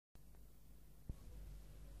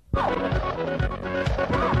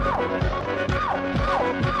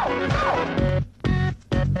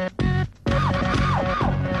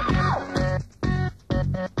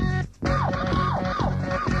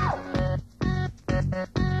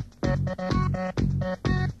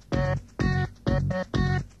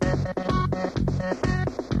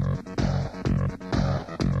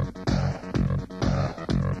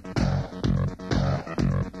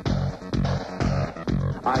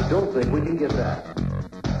I don't think we can get that.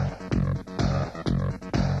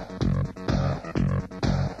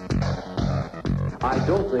 I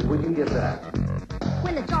don't think we can get that.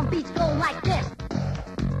 When the drum beats go like this.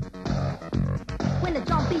 When the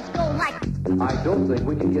drum beats go like. I don't think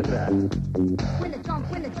we can get that. When the drum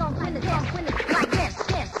like this,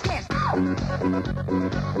 this.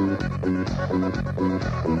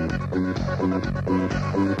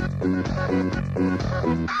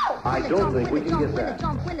 I don't think we can get that.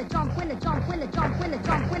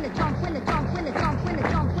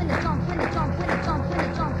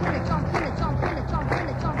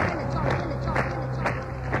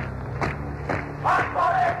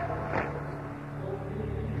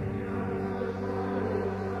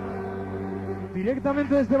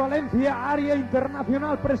 Directamente desde Valencia, Área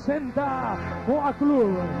Internacional presenta Boa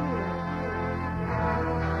Club.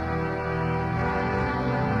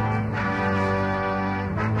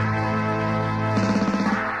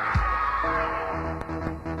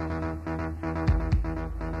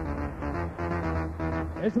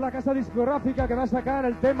 Es la casa discográfica que va a sacar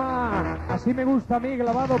el tema Así me gusta a mí,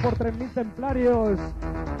 grabado por 3000 templarios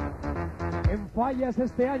en Fallas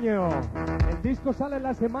este año. El disco sale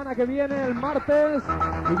la semana que viene, el martes,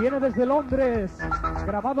 y viene desde Londres,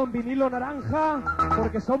 grabado en vinilo naranja,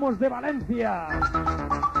 porque somos de Valencia.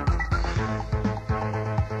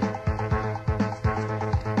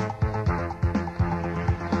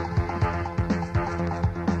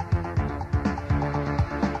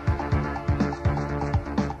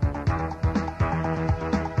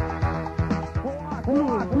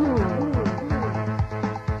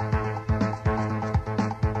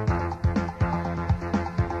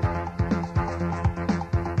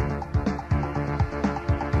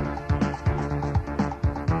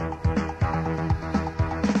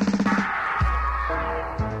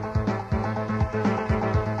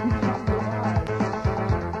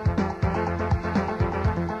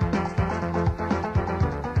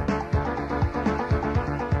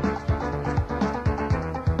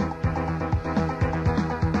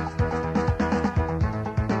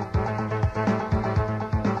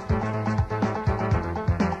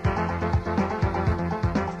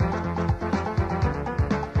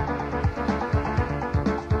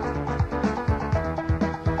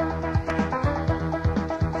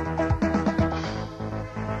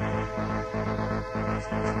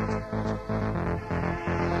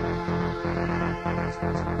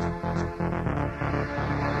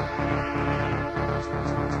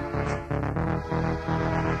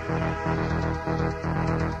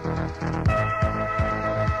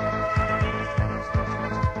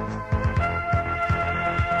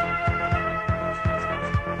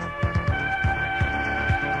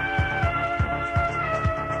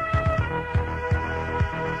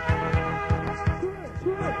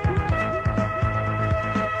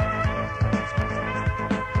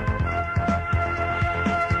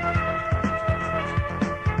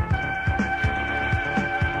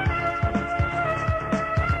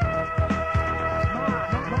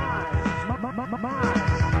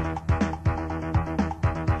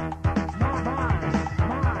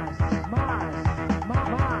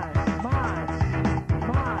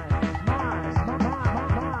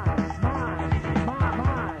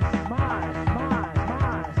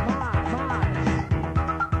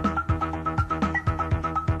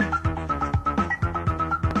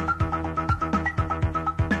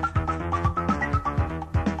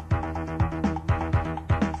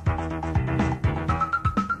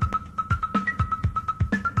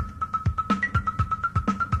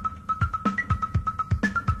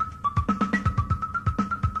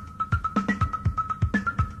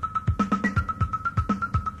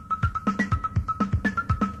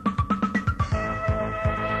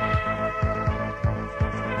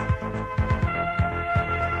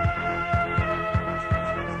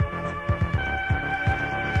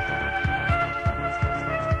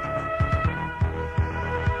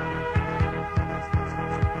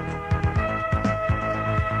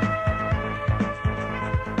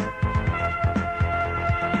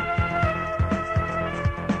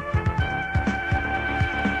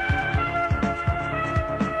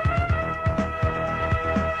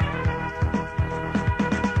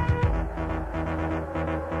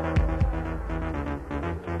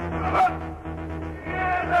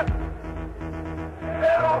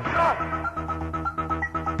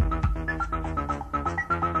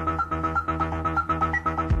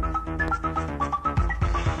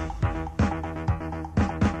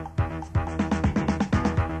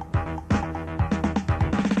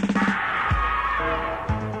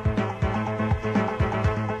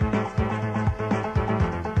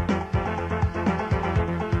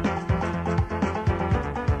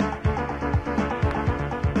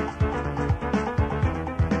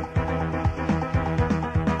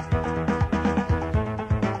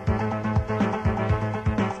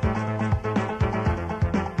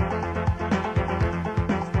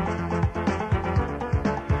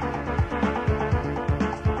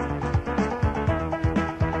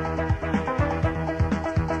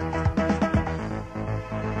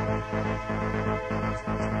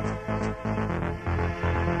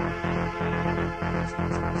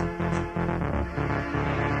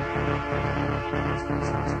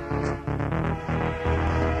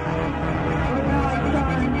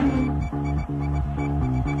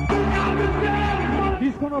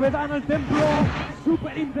 novedad en el templo,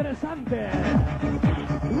 súper interesante.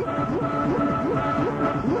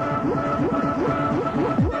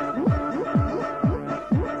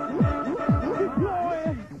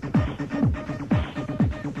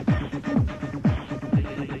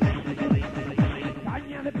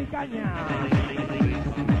 Caña de picaña.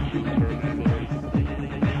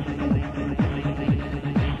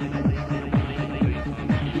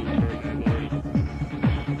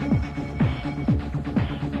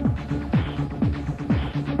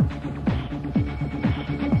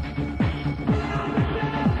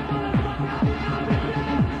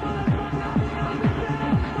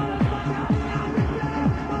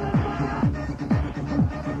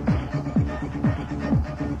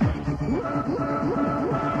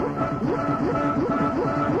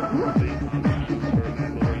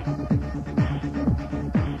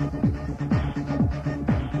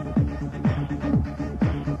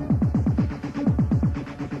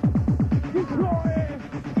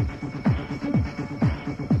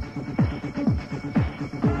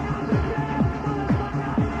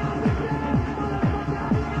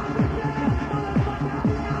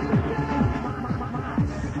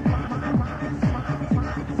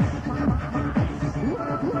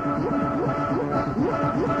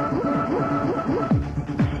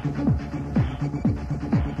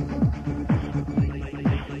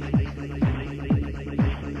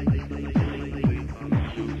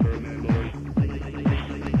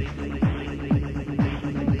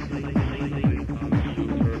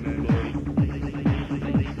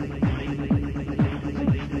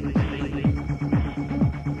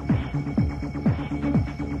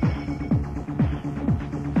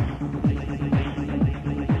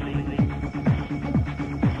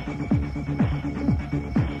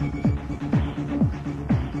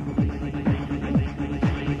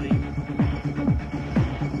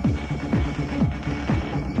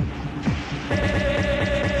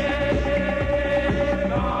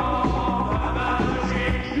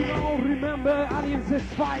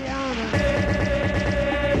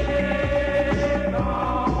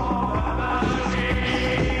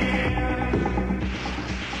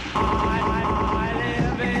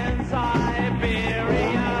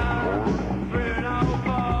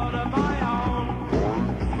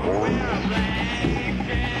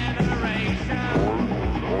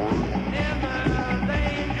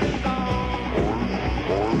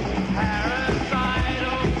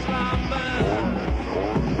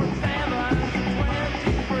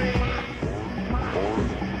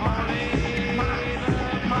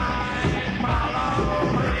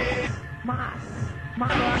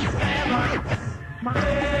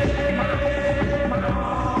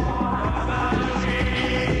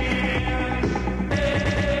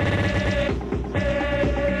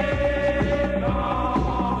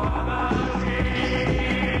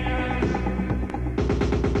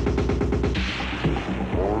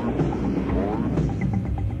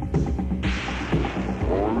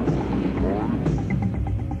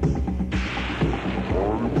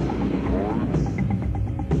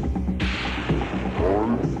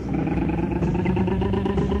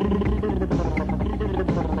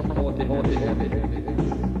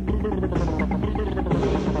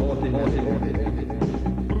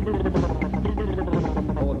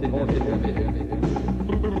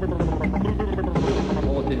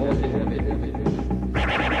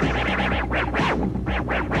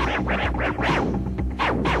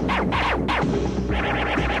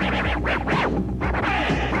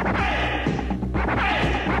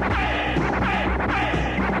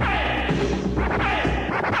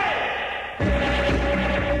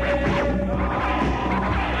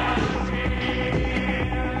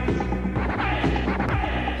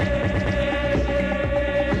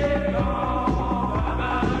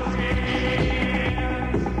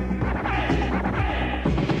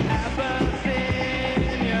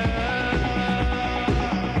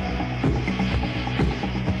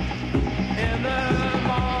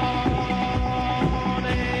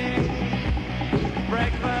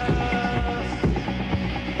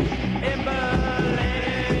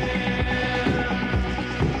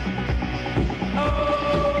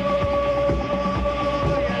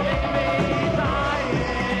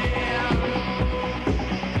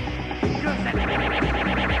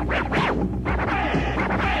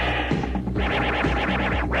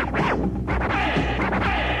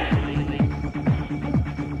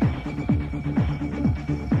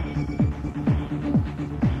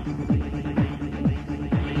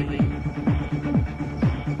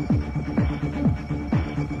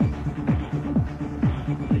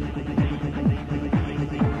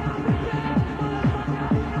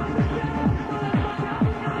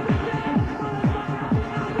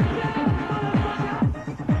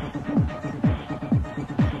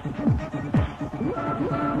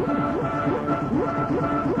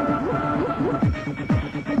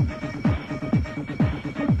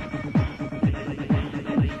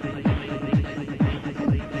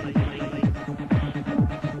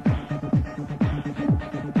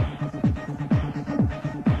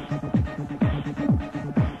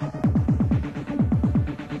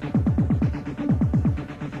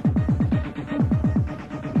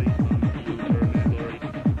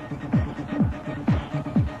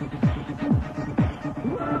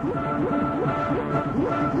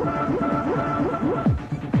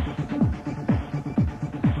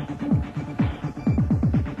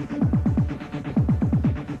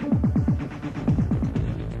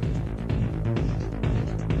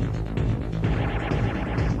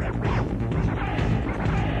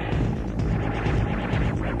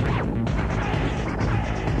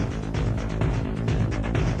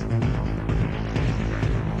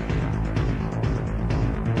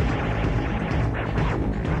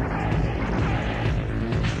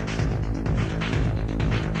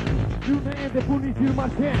 Furniture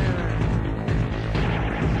Machine.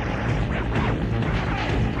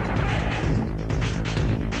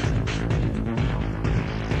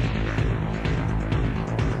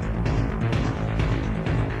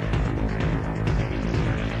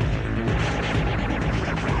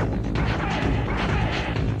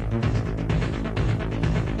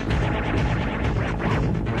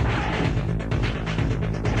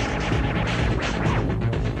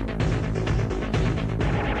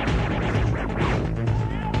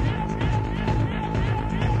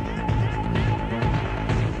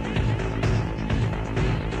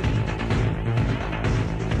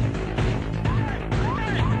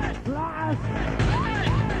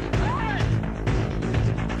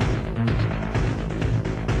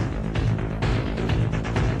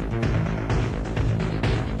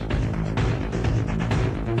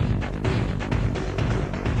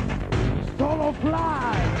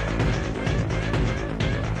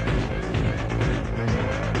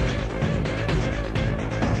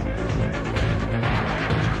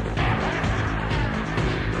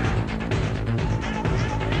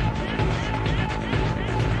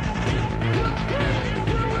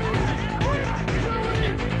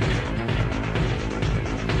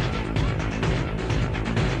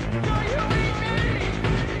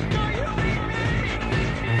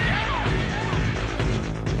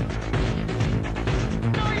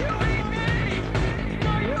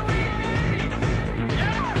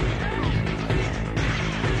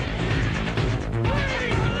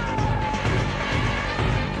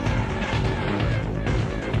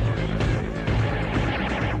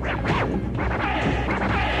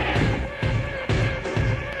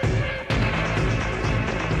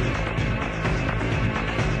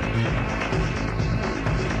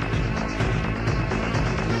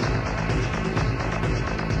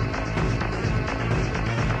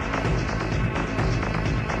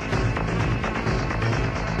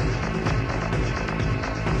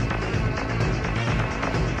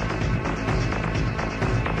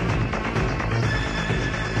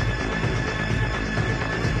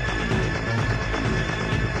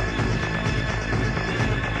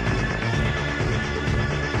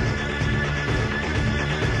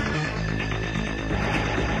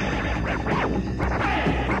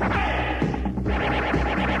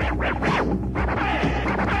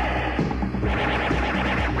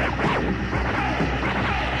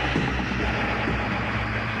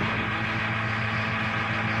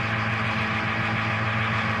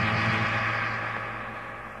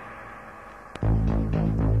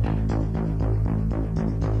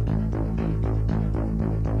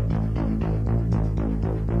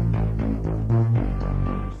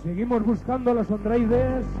 Seguimos buscando los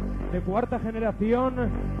androides de cuarta generación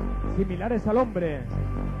similares al hombre.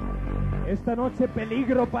 Esta noche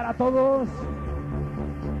peligro para todos.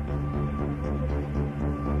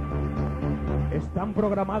 Están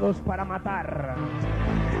programados para matar.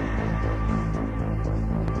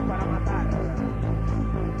 Para matar.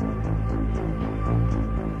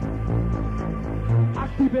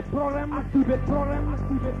 Active program, active program,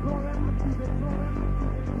 active program, active program.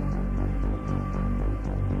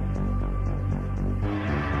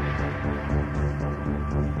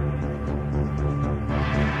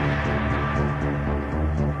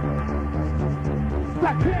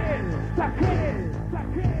 Saquel, saquel,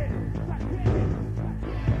 saquel, saquel.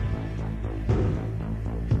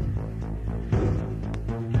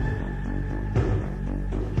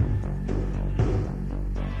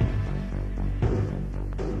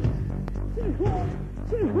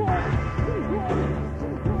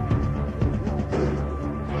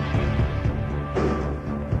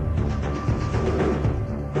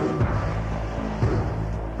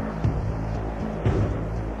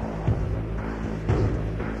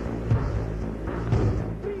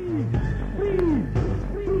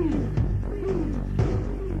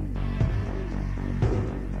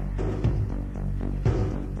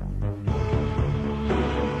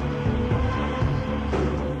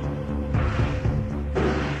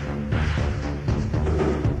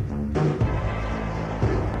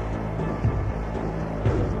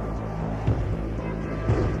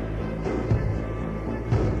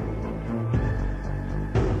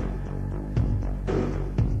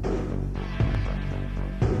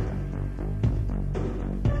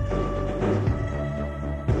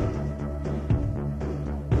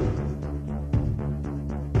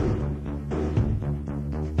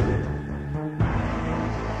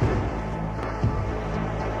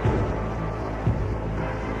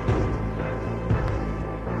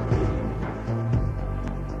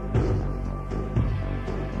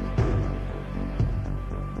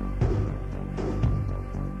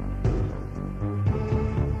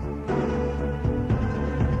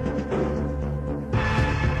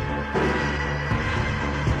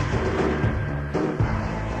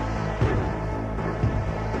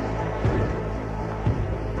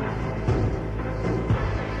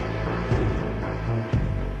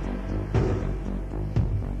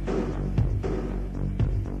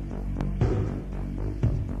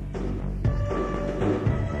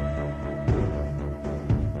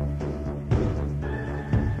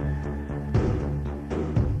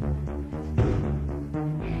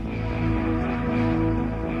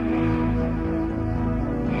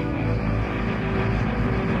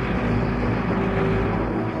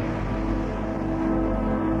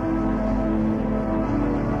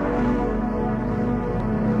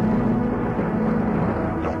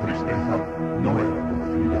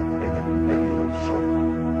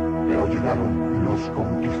 llegaron los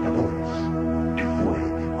conquistadores. Fue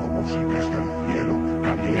como si desde el cielo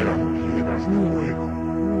cayeran piedras de fuego.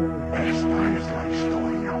 Esta es la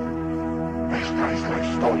historia. Esta es la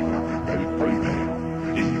historia del primero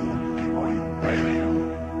y último imperio.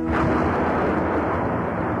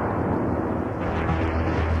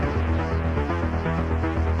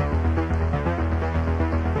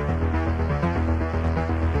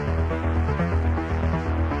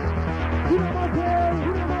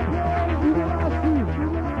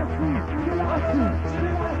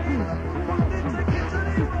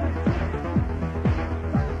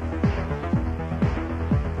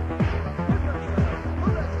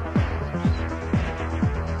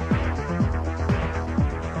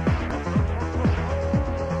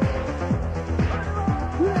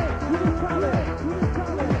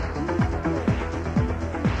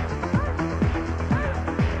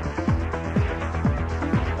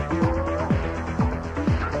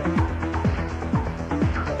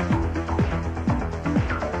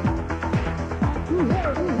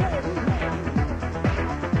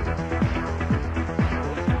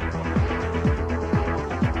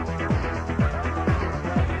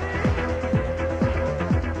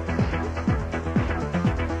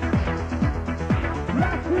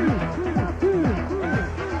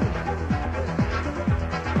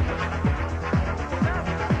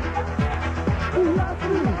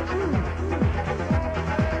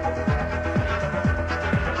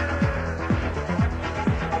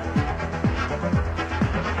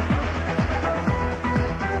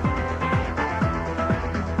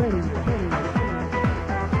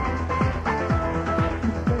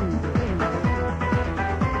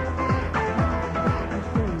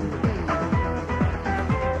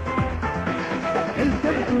 El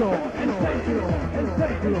Templo.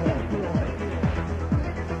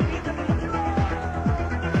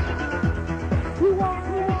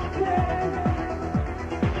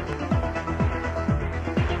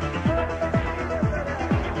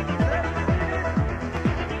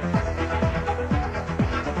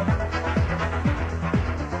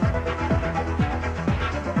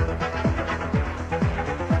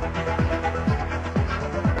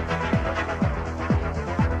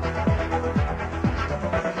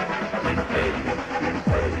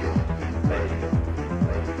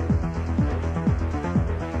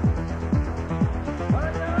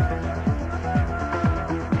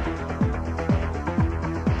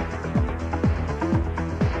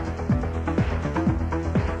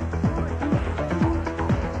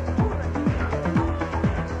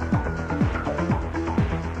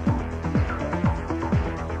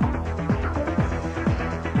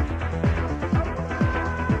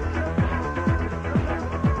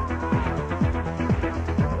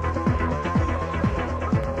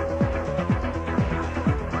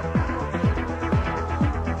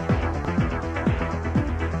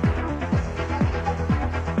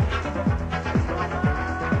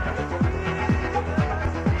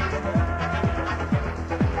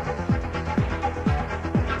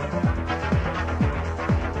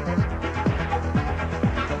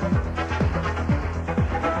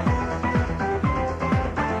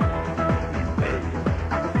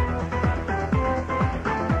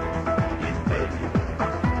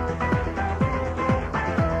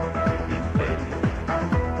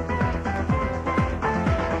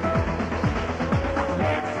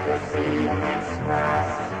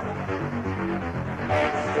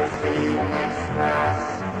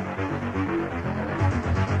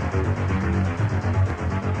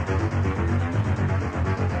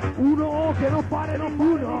 Uno que no pare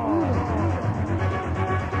ninguno.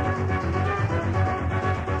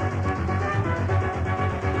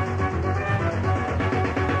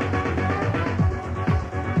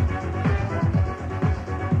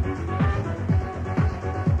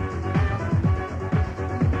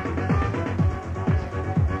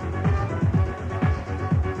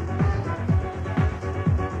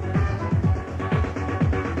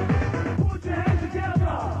 Put your hands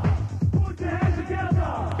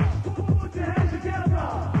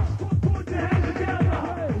together.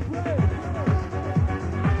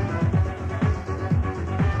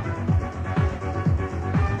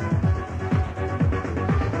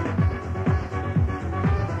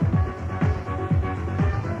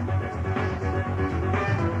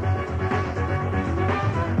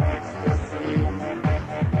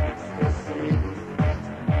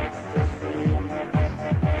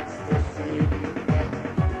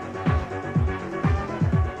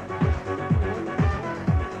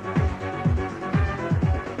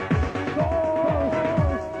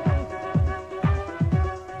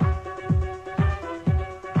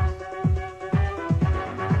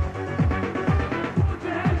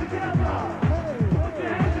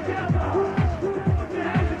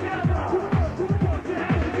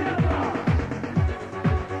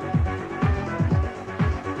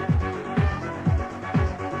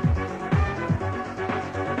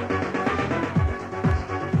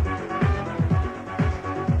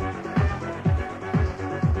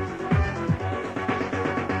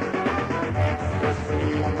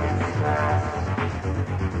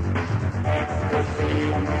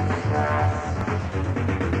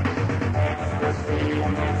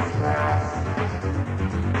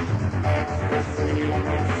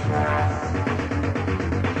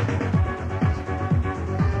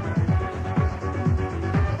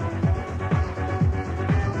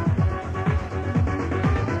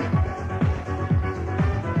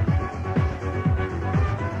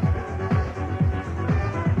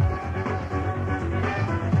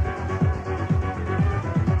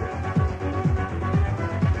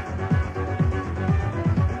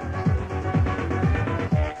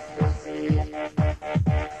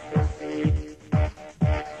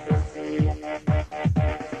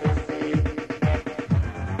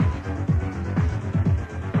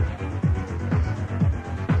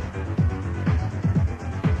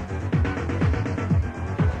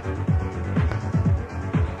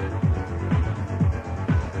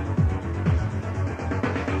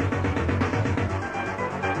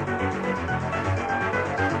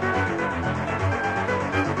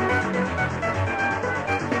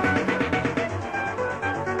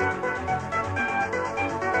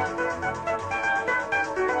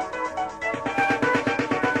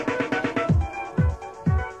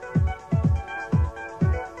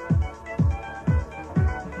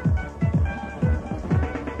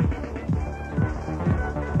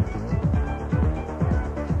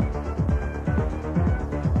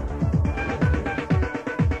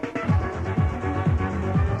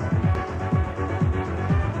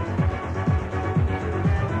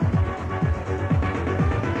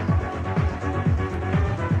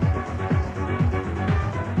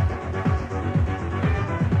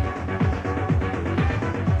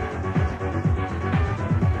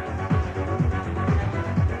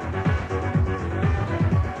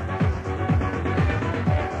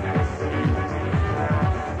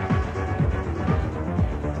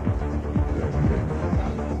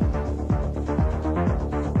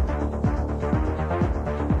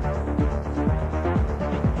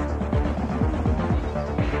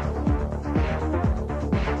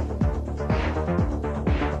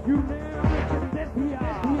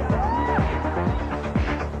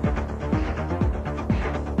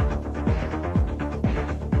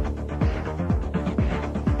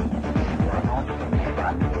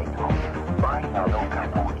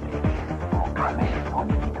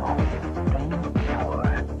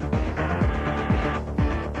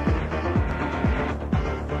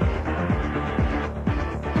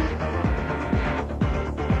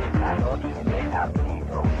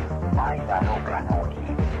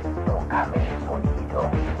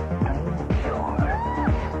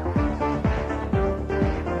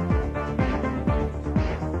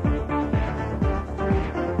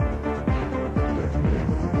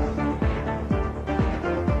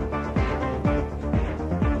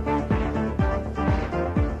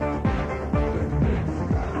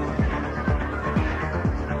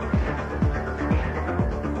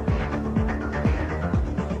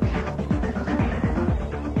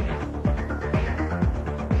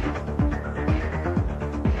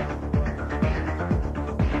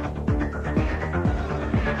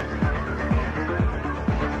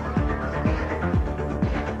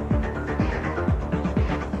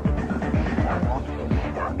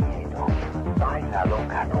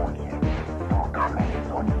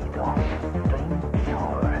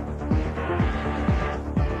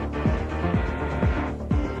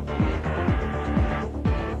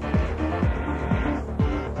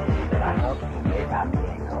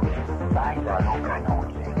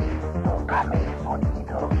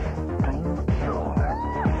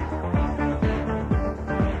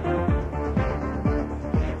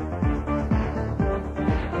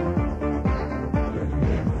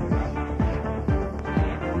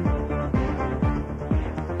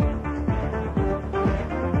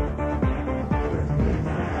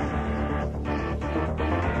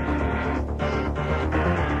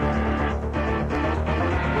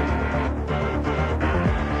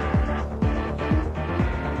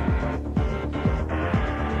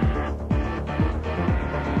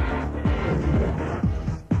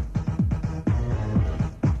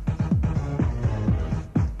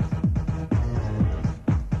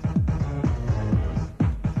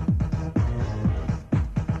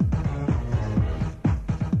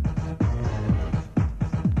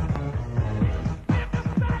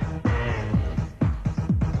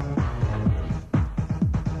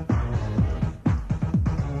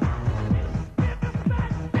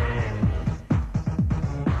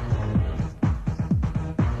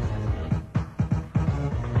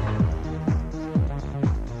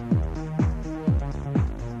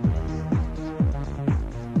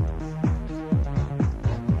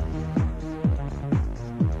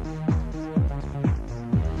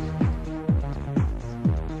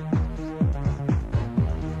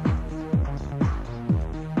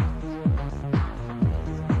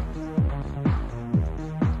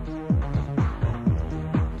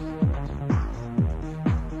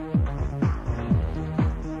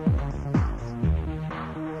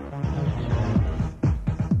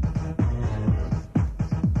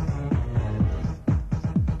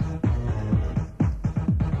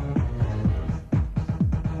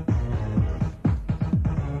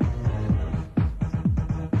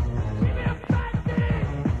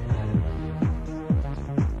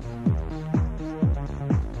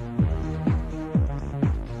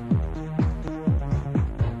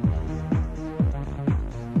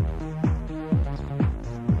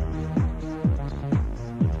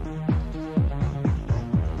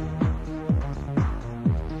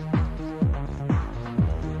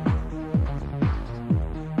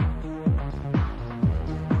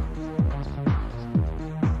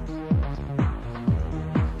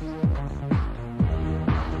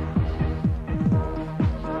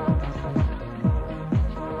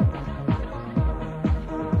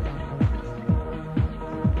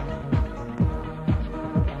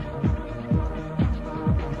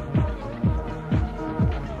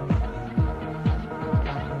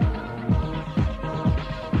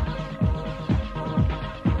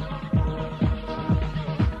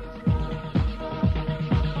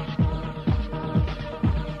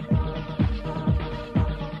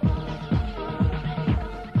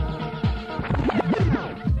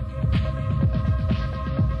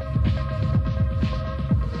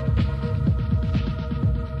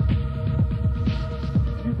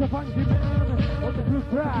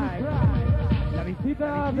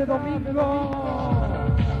 visita de Domingo,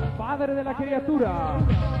 padre de la criatura.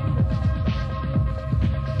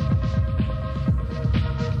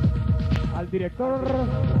 Al director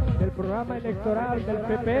del programa electoral del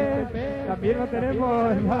PP, también lo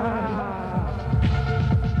tenemos.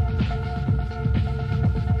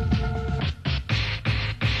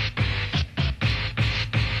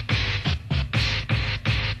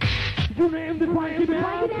 You name the Frankie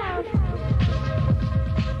Band.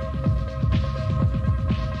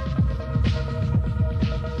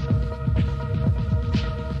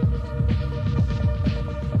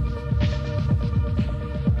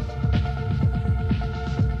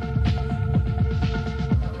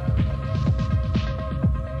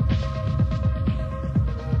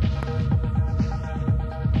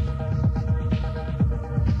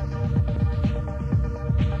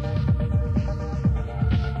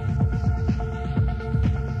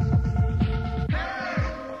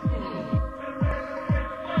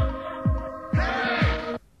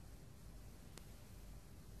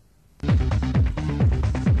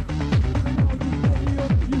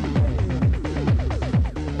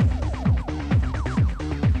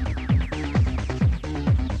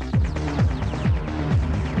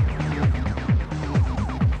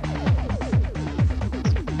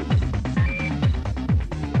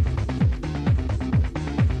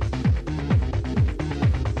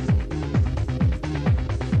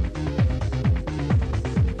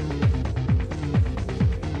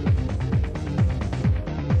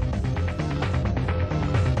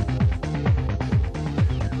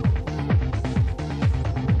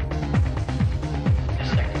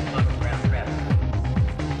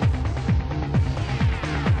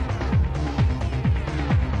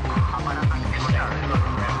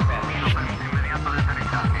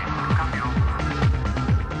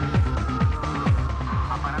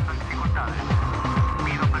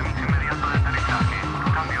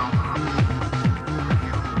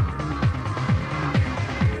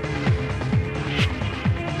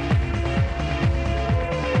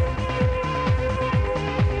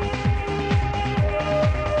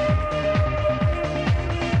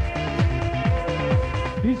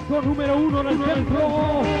 Número 1 en el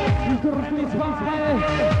Templo.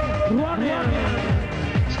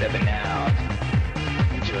 Stepping out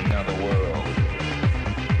into another world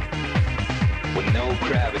with no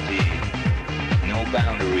gravity, no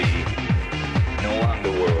boundary, no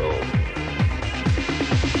underworld.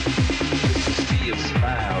 This sea of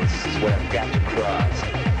smiles is what I've got to cross.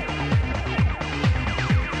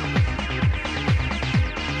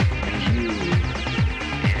 And you,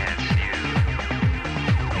 yes, you,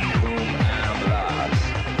 in whom I'm lost.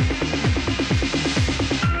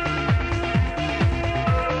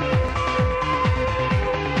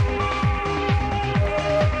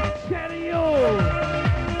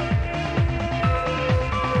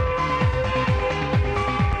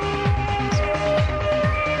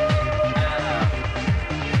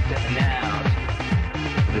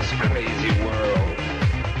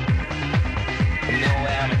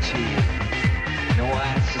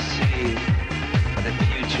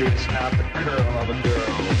 It's not the curl of a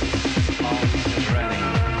girl. All this is running.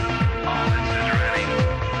 All this is running.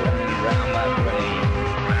 Running around my brain.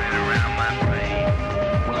 Running around my brain.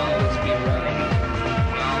 Will all this be running?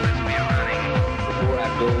 Will all this be running? Before I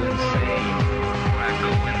go insane. Before I go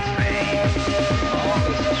insane. All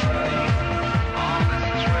this is running. All this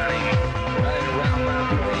is running. Running around my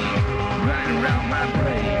brain. Running around my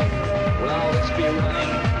brain. Will all this be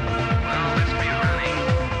running? Will all this be running?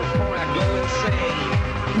 Before I go insane.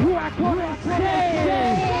 What I say?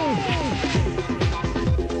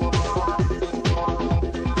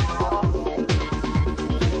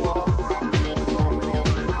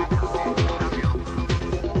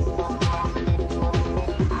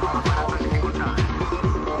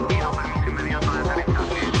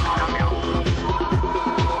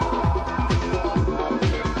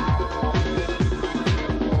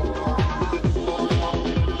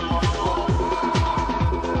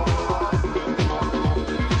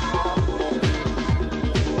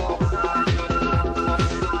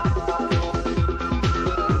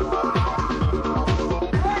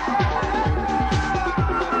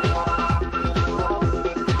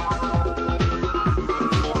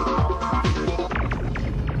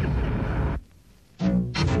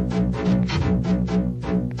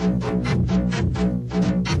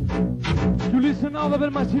 Del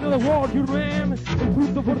machino de World, you name, el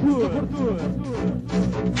fruto por tu.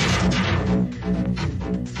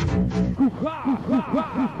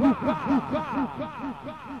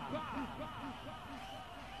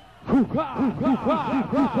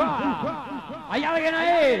 ¿Hay alguien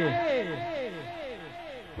ahí?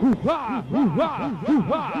 Hoo-ha, hoo-ha,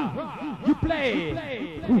 hoo-ha. You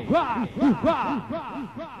play. Hoo-ha, hoo-ha.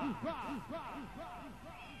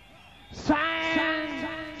 Sign.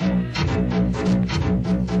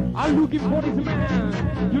 I'm looking for this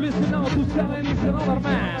man. You listen now to Salen is another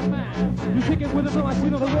man. You sé que puede no ha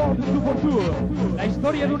sido the world 2x2. La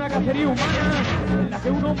historia de una cacería humana en la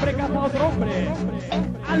que un hombre caza a otro hombre.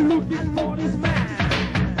 I'm looking for this man.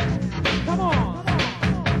 Come on.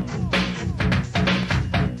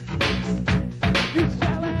 You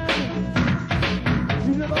Salen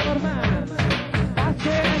is another man.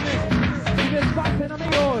 Pasen y despasen,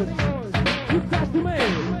 amigos. You got to me.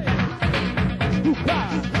 You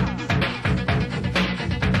got.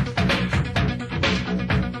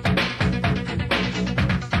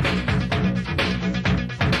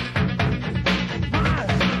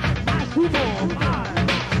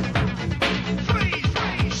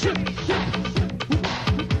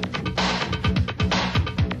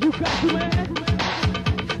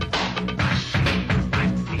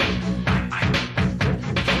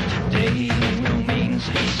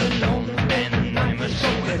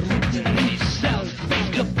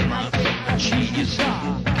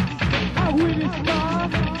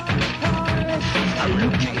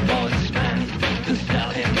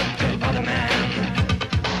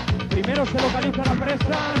 Primero se localiza la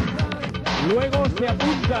presa, luego se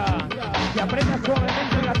apunta, se aprieta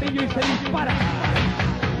suavemente el gatillo y se dispara.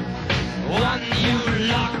 When you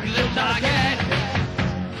lock the target,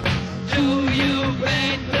 do you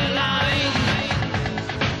break the line?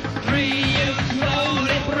 3, you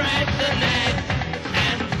slowly press the net,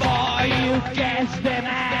 and 4, you catch the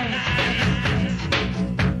man.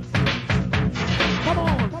 Come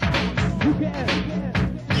on, you can.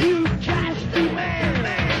 You catch the man.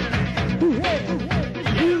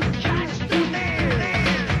 You catch the man.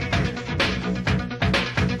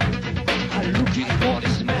 I'm looking for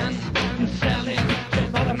this man. You sell him to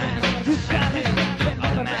another man. You sell him to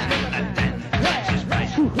another man. And then that's his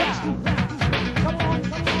price. Come on.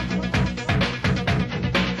 I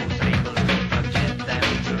was able to get them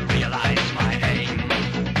to realize my aim.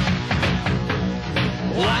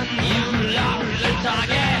 When you lock the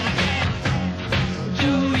target,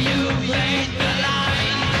 do you break the line?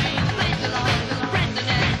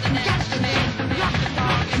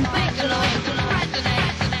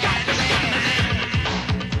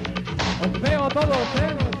 Os veo a todos,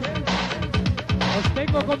 Os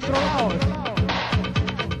tengo controlados.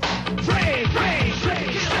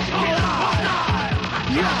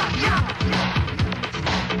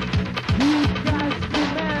 You guys the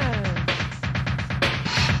man.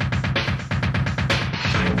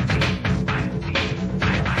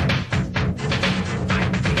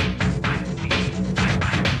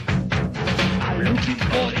 I'm looking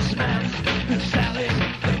for this man. You sell him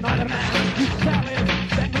to another man. You sell him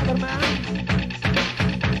to another man.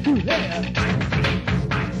 Yeah.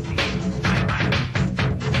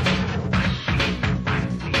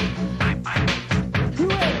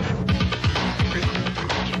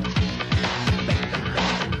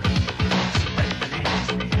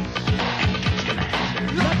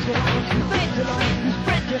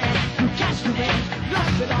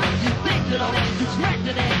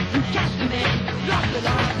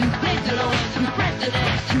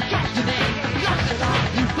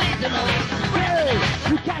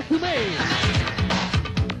 You catch me.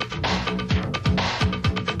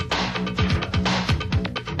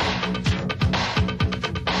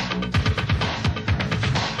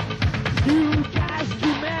 You catch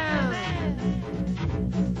me, man.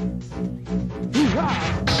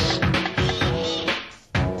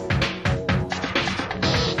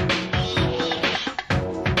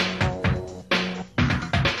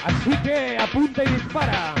 Así que apunta y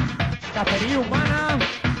dispara. Cacería humana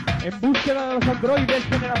en búsqueda de los androides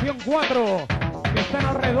generación 4 que están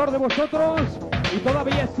alrededor de vosotros y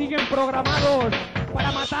todavía siguen programados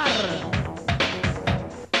para matar.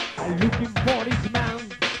 I'm looking for this man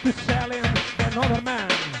to sell him to another man.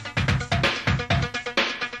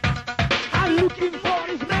 I'm looking for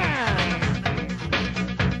this man.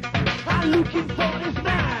 I'm looking for this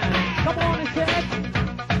man. Come on, I said.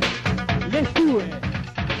 Let's do it.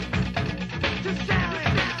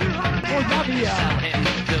 Moldavia. Sell him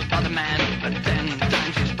to other man, but 10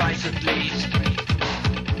 times his price at least.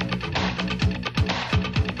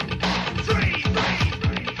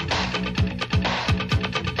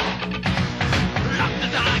 Lock the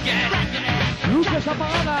target. Luces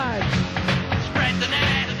apagadas. Spread the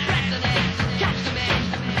net. Catch the man.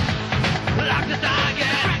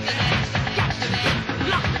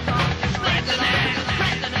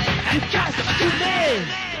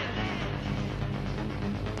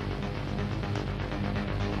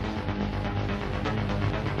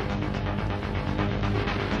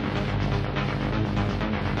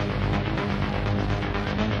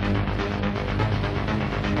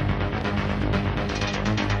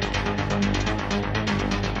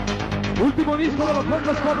 último disco de los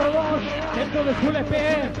Fondos 4-2 dentro de su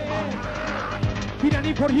LP.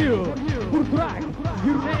 Tyranny for You, Pur Track,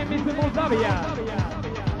 Your Name is the Moldavia,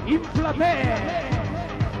 Inflate,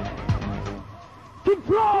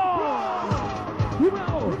 Templo, you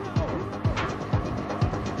know.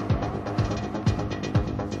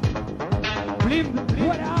 Blind,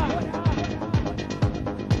 fuera.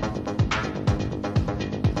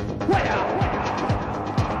 Fuera.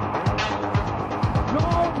 No,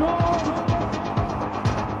 no.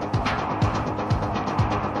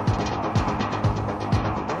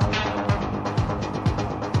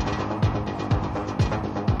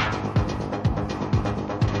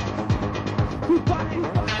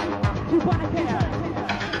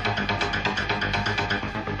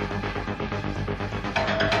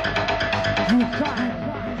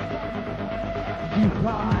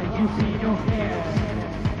 You see no hair.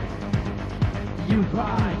 You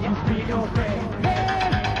cry, you see no hair.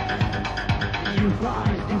 You cry,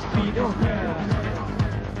 you see no hair.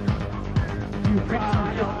 You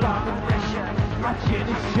cry, your blood and pressure. Watching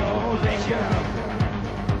it show danger.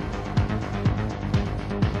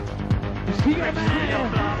 You see your man.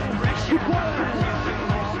 You cry.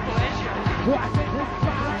 Watching it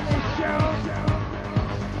show.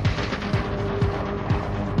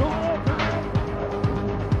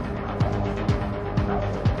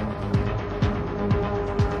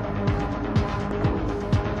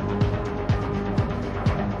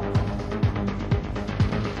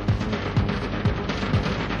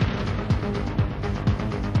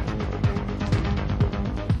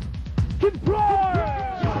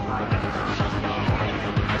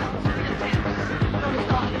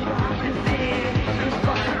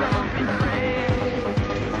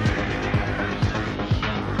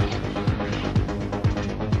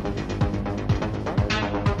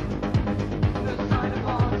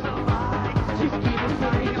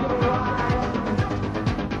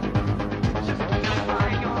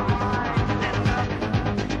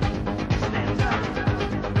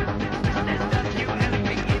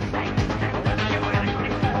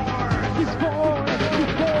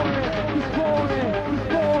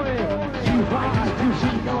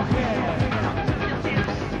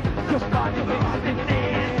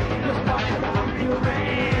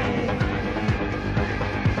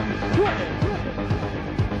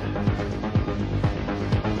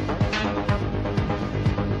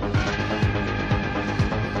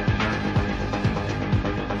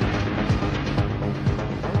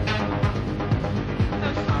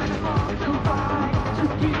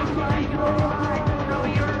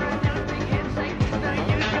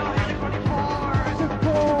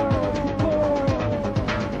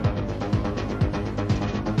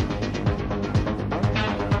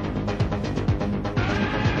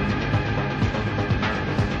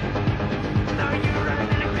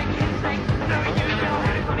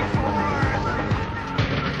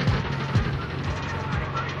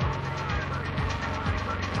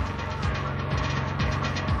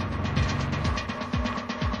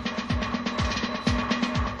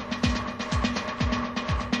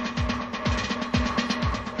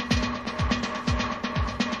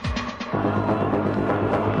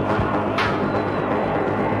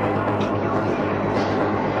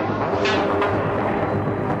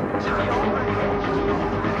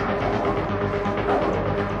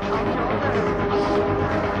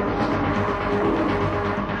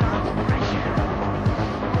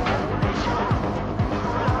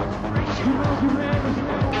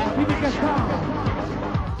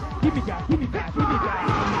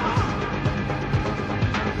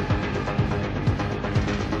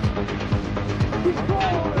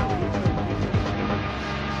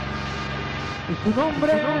 Su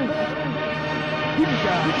nombre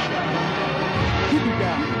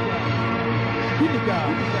Química.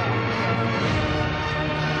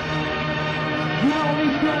 Una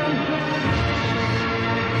audición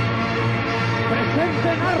presente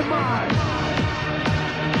en armas.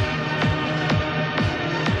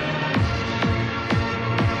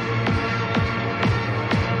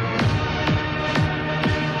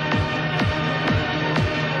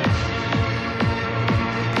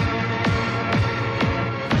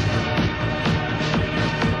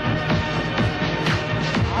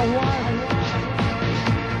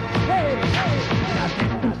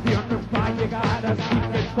 Así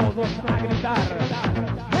que todos a gritar.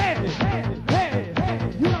 ¡Hey! ¡Hey! ¡Hey!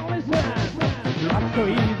 ¡You know listen! Lo has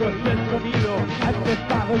oído, es el sonido. Ha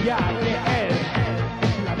empezado ya, que es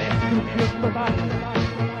la destrucción total.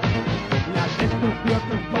 La destrucción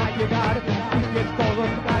nos va a llegar. Así que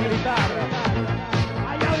todos a gritar.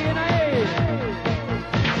 ¿Hay alguien ahí?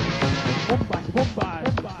 ¡Bombas!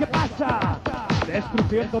 ¿Qué pasa? Destrucción.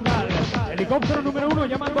 destrucción total. Helicóptero número 1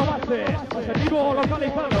 llamando a base. Objetivo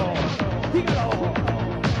localizado. Síguelo.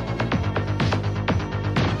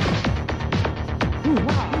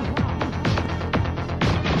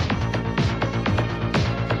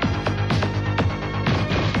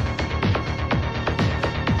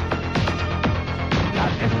 La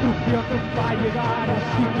destrucción va a llegar,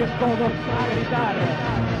 así que todos a gritar.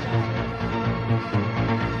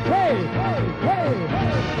 ¡Hey! ¡Hey! ¡Hey!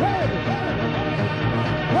 ¡Hey!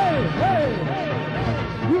 ¡Hey! ¡Hey!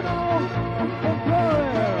 You know,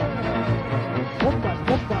 controller. Bombas,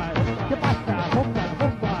 bombas. ¿Qué pasa? Bombas,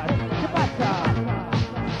 bombas. ¿Qué pasa?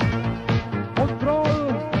 Control.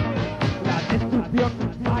 La destrucción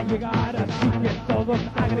va a llegar, así que todos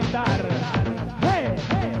a gritar. ¡Hey!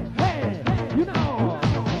 ¡Hey! ¡Hey! You know.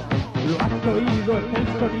 Lo has oído, es el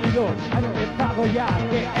sonido. Ha empezado ya,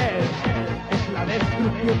 ¿qué es? La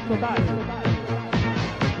destrucción total.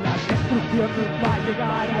 La destrucción va a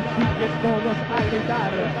llegar, así que todos a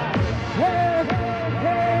gritar. ¡Hey!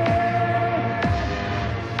 ¡Hey!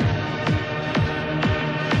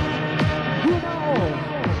 You know,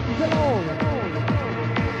 díselo.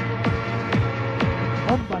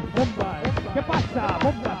 Bombas, bombas. ¿Qué pasa?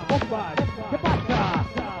 Bombas, bombas. ¿Qué pasa?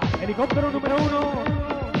 Helicóptero número 1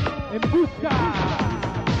 en busca.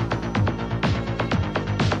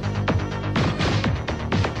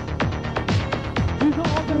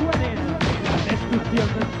 La destrucción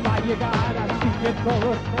va a llegar, así que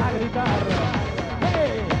todos a gritar.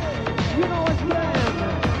 Hey, you know it's red.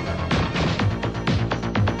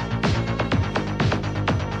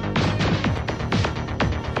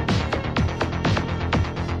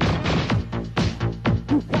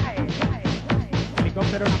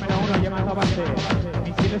 Helicóptero número 1 llamando a base.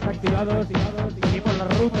 Misiles activados y por la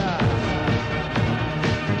ruta.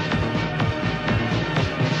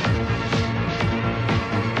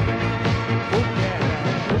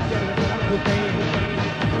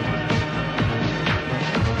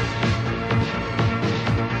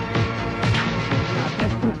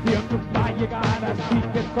 Así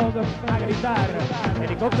que todos a gritar.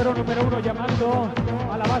 Helicóptero número 1 llamando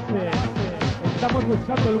a la base. Estamos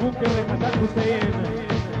buscando el búnker de Saddam Hussein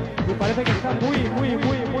y parece que está muy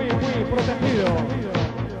protegido.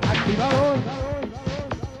 Activados.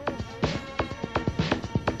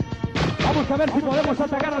 Vamos a ver si podemos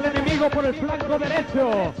atacar al enemigo por el flanco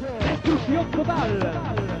derecho. Destrucción total.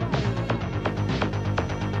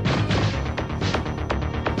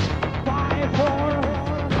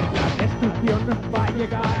 Va a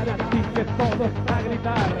llegar, así que todos a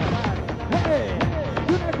gritar. ¡Hey!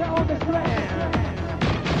 ¡You know the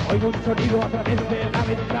strength! Oigo un sonido a través de la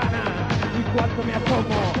ventana y cuando me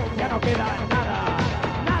asomo ya no queda nada.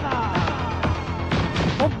 ¡Nada!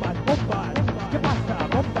 ¡Bombas, bombas! ¿Qué pasa?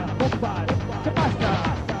 ¡Bombas, bombas! ¿Qué pasa?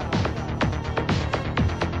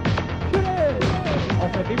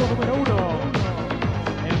 Objetivo número 1.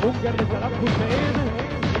 El búnker de Saddam Hussein.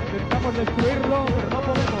 Intentamos destruirlo, pero no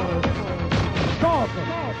podemos. ¡Stop!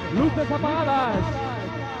 ¡Luces apagadas!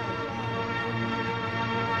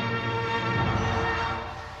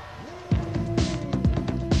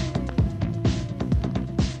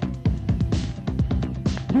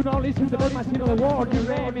 You know, listen to the machine of the world,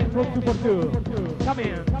 you aim in from 242. Come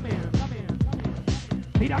in.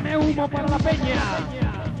 Tírame humo para la peña.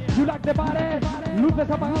 You like the party? Luces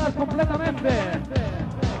apagadas completamente.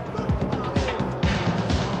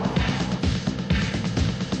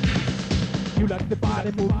 You like the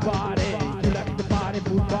body, move body. You like the body,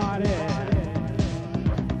 move body.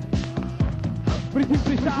 Freeze in,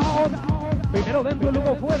 freeze out. Primero dentro y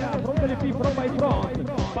luego fuera. Front LP, front by front.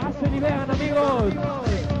 Pasen y vean, amigos.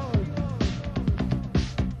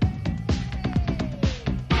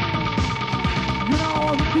 You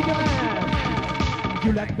know, sígueme.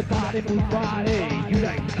 You like the body, move body. You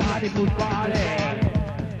like the body, move body.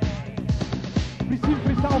 Freeze in,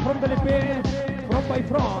 freeze out. Front LP, front by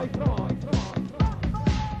front.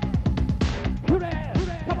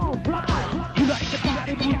 Come on, fly! You like the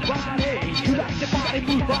body, move body. You like the body,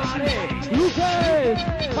 move body. Luces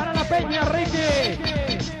para la peña, Ricky.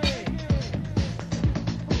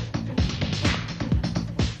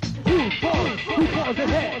 Two balls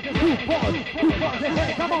ahead. Two balls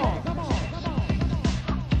ahead. Come on.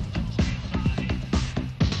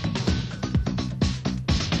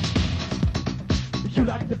 You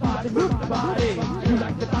like the body, move the body. You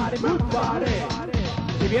like the body, move the body.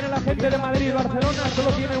 Si viene la gente de Madrid y Barcelona,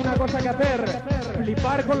 solo tiene una cosa que hacer: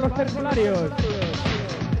 flipar con los tertularios.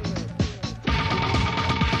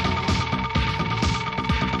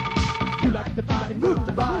 You like the body, move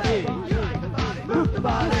the body. Move the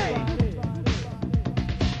body.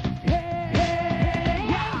 Hey, hey,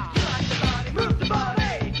 yeah. You like the body, move the body.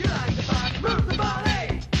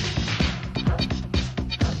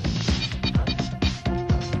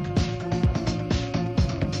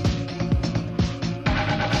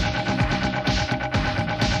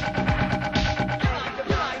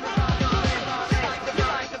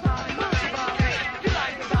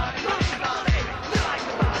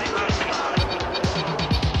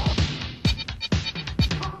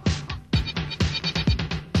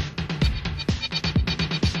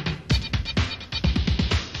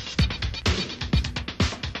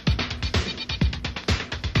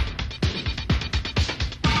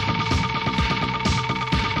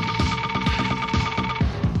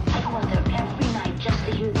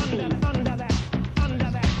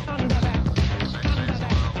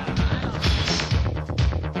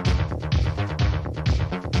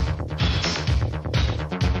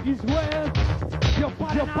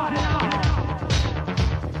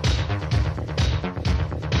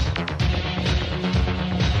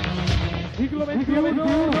 Siglo XXI,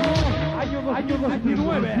 año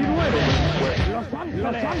 2019,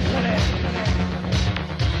 Los Ángeles.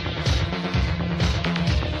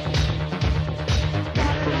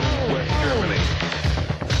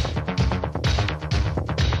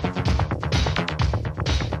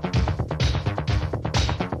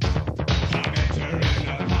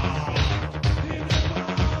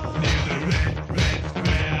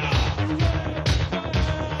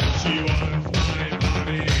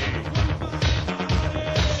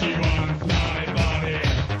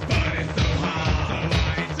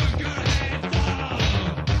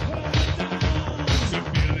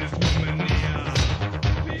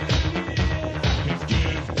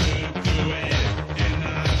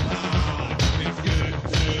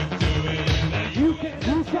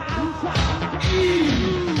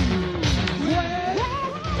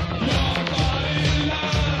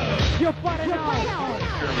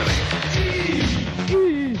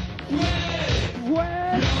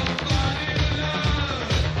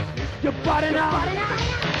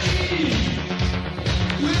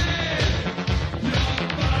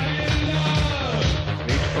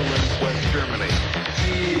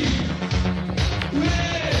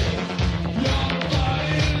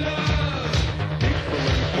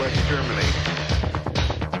 West Germany.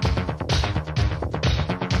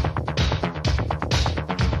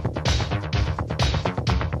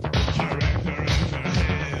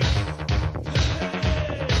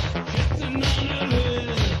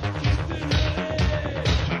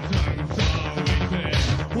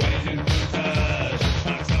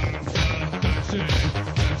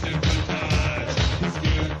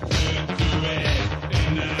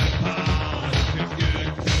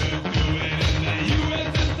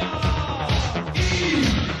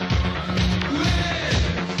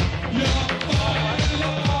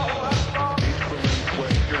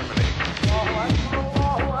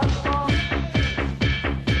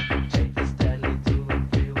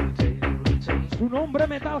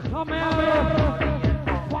 Metal Hammer.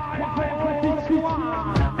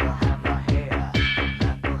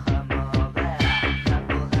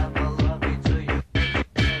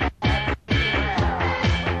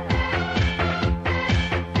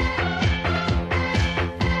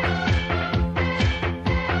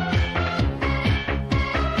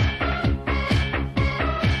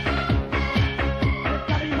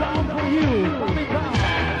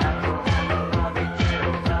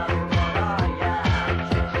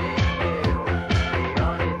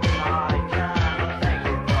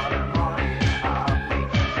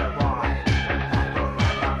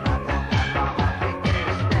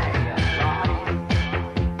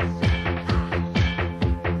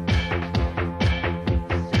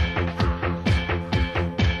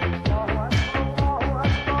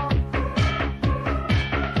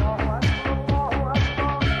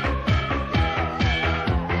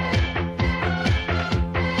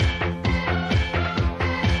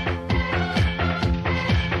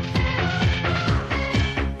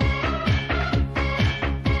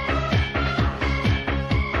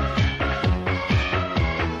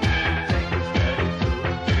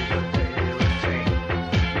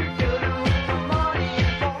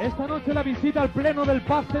 La visita al Pleno del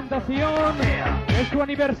Paz Tentación, es su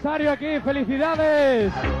aniversario aquí,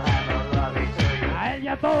 felicidades a él y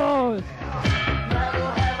a todos.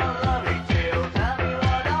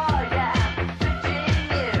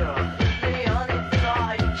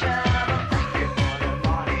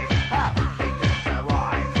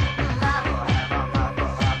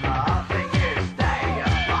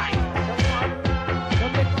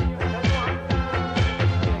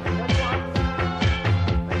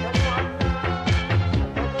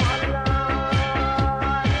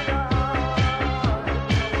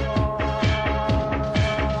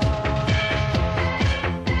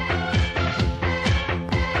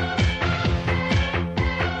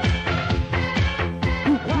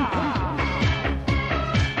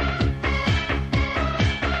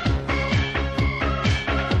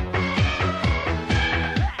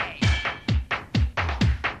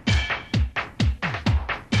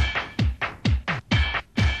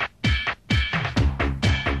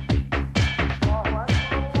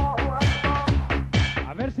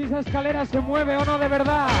 Si esa escalera se mueve o no de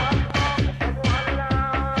verdad.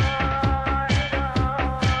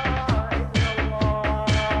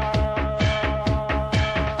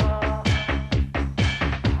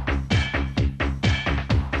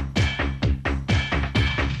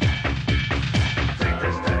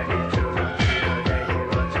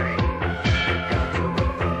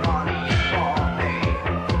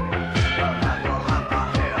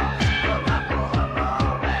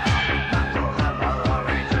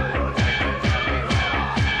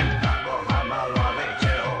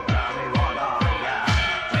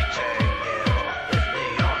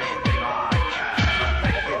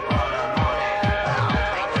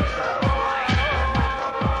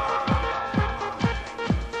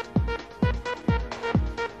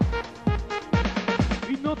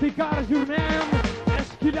 Ficar your name es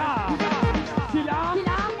Cullera. Cullera.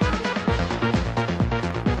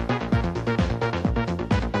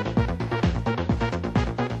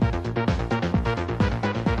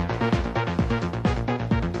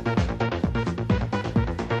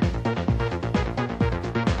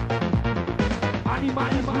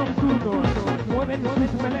 Animales nocturnos mueven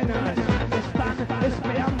sus melenas, están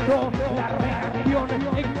esperando la reacción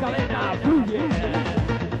en cadena. Fluye.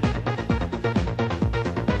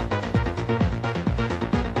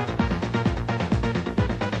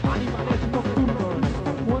 Animales nocturnos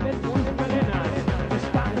mueven sus melenas,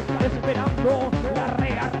 están esperando la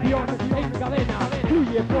reacción en cadena.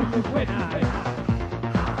 Fluye por sus venas.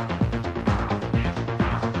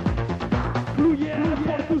 Fluye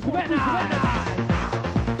por tus venas.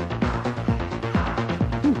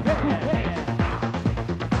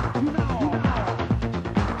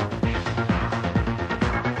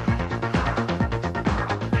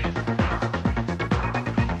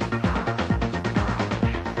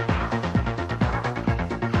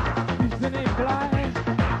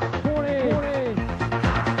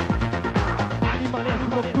 Animales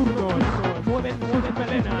nocturnos mueven sus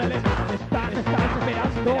melenas, están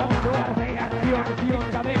esperando la reacción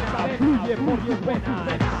en cadena. Fluye por sus venas.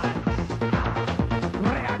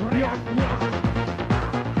 Reacción.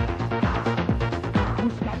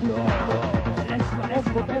 Buscando el eslabón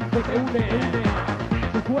potente que une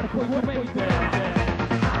tu cuerpo y tu mente.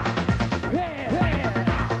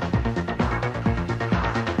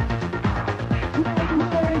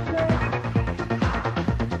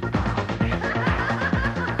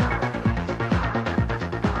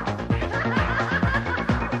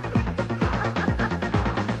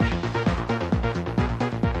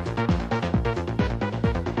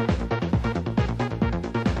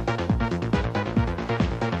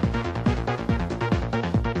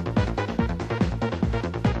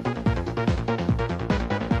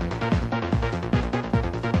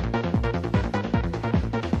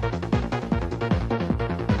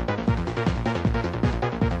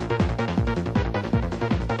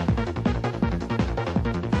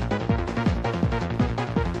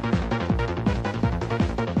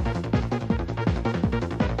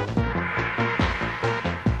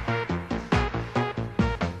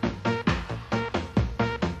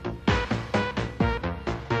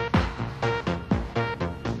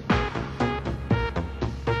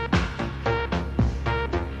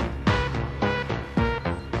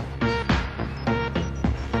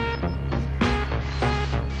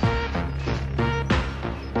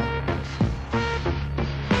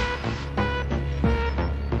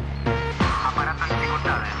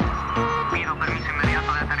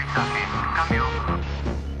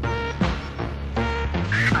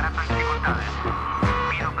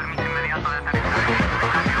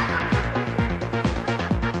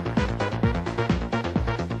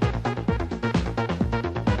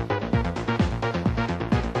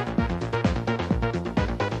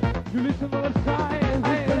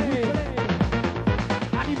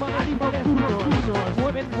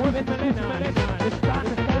 Mueven melenas, están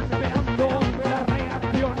esperando la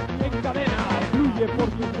reacción en cadena. Fluye por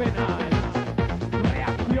tus venas.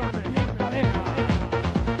 Reacción en cadena.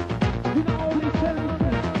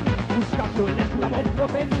 Buscando el eslabón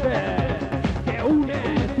potente que une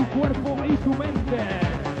tu cuerpo y tu mente.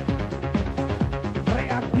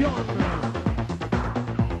 Reacción.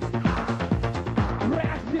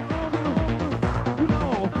 Reacción.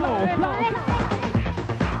 Flow.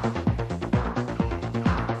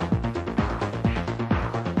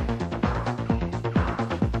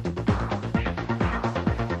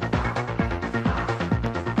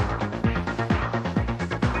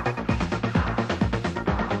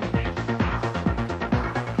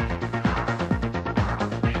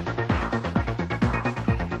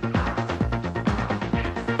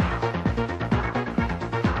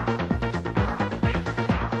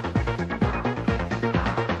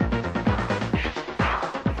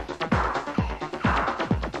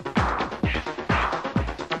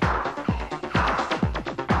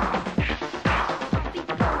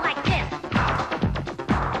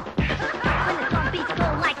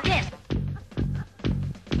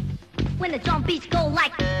 When the drum beats go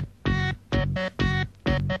like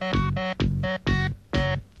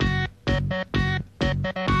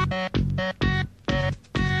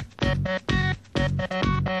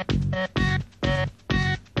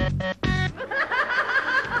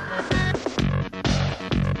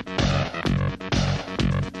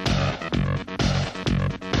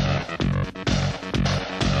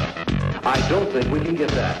I don't think we can get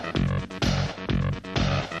that.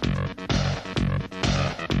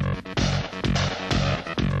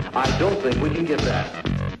 I don't think we can get that.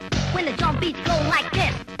 when the drum beats go like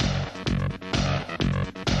this.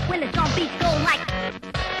 When the drum beats go like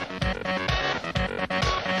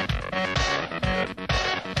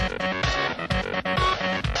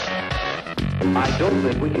I don't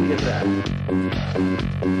think we can get that.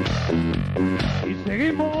 Y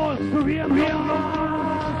seguimos subiendo.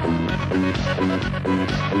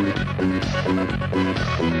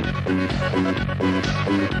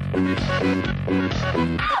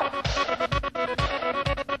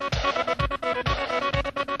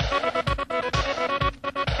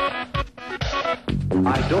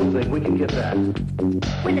 I don't think we can get that.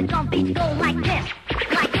 when the drum beats go like this.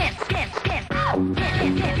 Like this, this, this. This,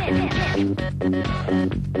 this, this, this,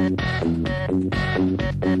 this.